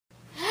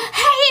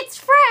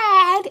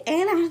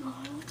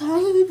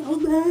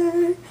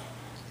Homer.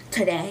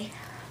 Today,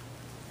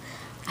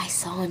 I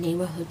saw a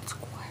neighborhood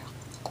squirrel.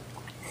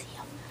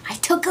 I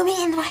took him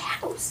in my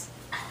house.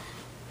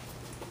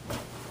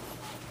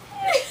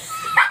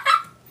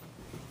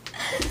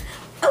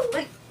 Oh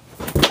my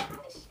gosh.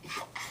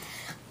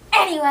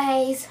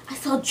 Anyways, I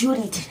saw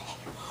Judy today.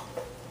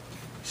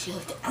 She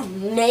looked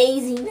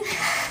amazing.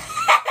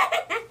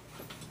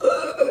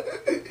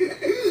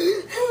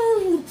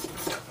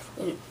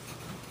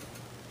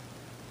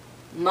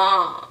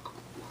 Mom.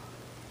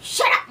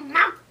 Shut up,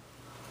 Mom.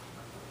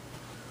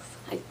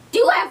 I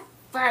do have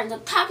friends.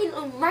 I'm talking to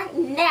them right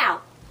now.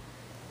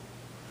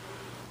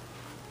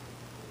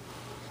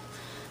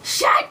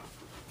 Shut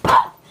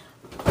up.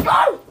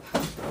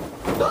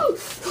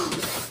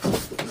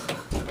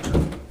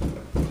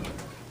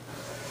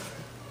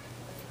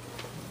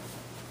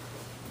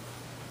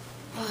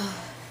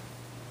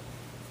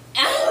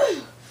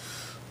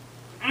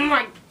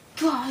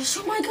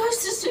 Oh my gosh,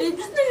 this is the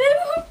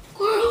neighborhood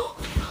squirrel.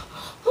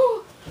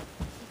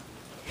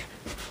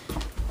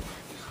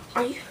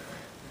 Are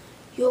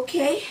you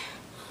okay?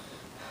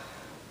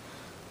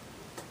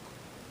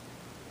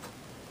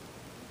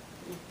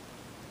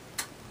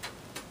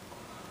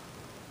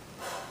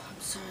 I'm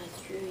sorry I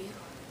threw you.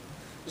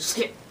 I just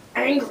get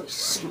angry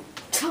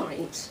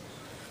sometimes.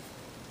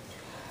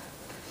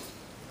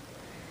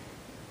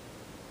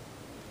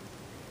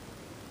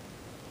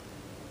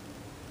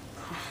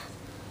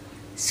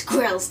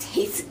 Squirrels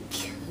taste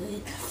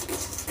good.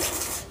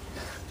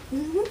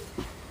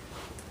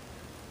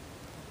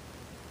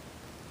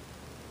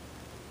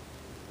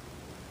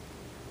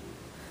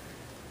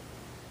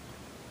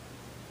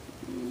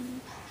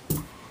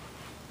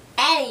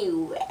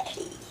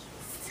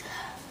 Anyways,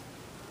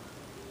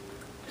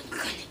 I'm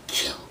gonna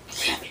kill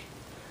Kevin.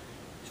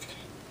 He's gonna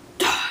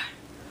die.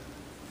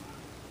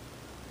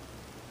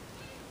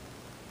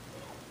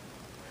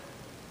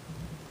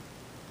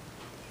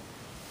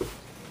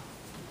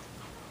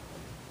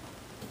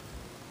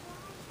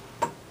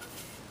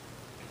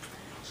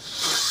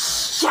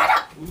 Shut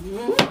up!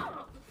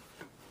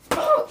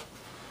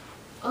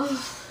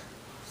 Oh,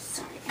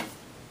 sorry.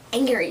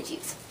 Anger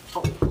juice a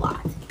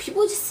lot.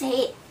 People just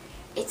say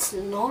it's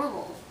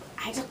normal.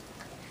 I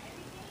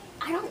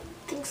don't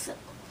think so.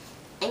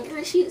 Anger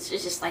issues are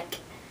just like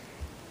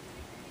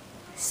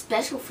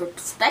special for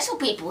special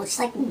people. It's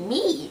like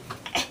me.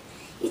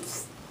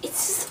 It's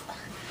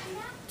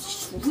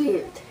just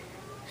weird.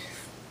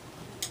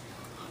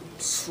 I'm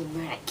so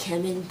mad at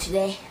Kevin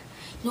today.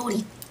 You know what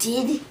he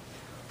did?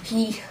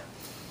 He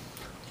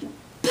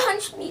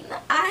punched me in the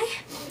eye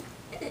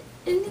and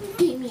then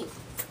gave me a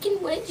freaking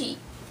wedgie.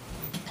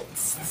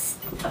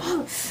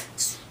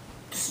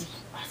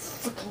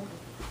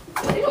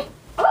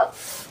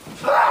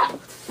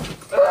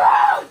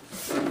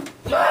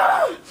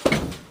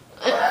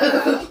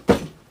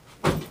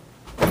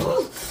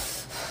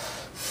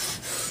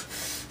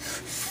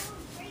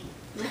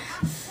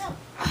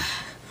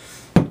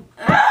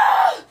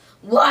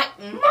 What,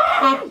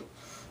 Mom?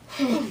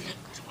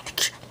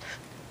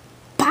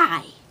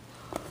 Bye.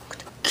 I'm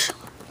gonna kill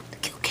him. I'm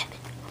gonna kill Kevin.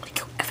 I'm gonna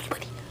kill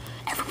everybody.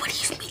 Everybody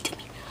who's mean to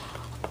me.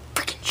 I'll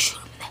freaking shoot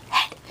him in the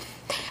head.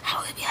 And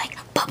I'm gonna be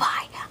like,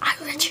 bye-bye.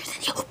 I'm richer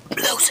than you,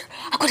 loser.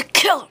 I'm gonna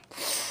kill him.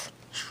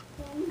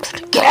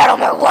 Get out of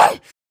my way.